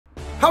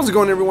How's it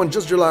going, everyone?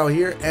 Just Jalal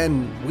here,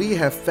 and we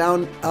have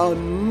found a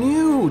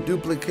new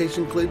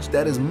duplication glitch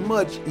that is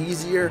much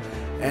easier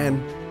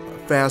and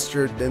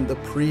faster than the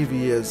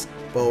previous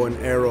bow and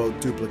arrow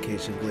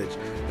duplication glitch.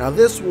 Now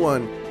this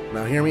one,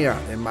 now hear me out,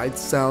 it might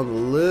sound a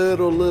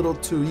little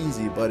too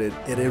easy, but it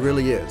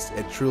really is.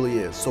 It truly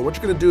is. So what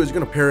you're going to do is you're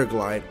going to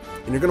paraglide,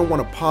 and you're going to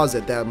want to pause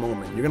at that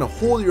moment. You're going to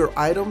hold your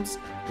items,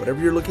 whatever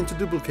you're looking to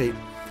duplicate,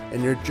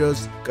 and you're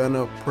just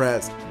gonna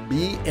press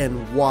B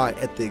and Y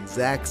at the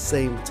exact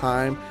same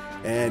time,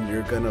 and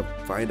you're gonna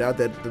find out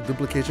that the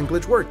duplication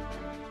glitch worked.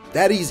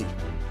 That easy.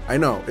 I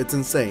know, it's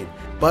insane,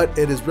 but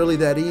it is really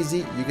that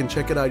easy. You can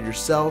check it out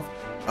yourself.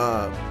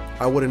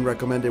 I wouldn't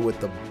recommend it with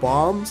the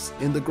bombs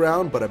in the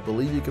ground, but I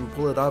believe you can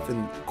pull it off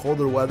in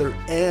colder weather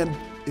and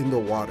in the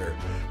water.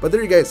 But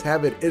there you guys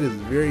have it. It is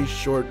very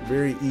short,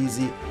 very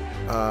easy.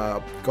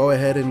 Go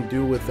ahead and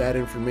do with that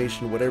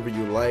information whatever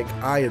you like.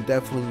 I am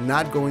definitely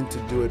not going to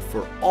do it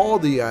for all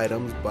the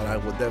items, but I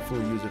will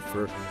definitely use it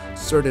for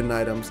certain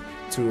items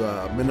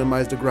to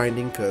minimize the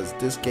grinding, because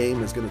this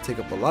game is going to take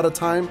up a lot of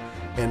time,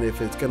 and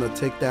if it's going to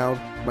take down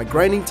my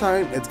grinding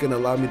time, it's going to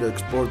allow me to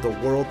explore the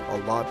world a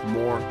lot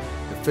more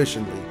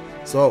efficiently.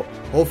 So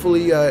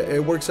hopefully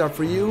it works out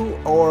for you,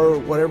 or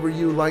whatever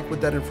you like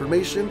with that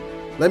information.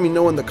 Let me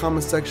know in the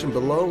comment section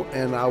below,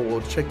 and I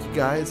will check you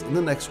guys in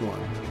the next one.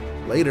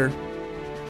 Later.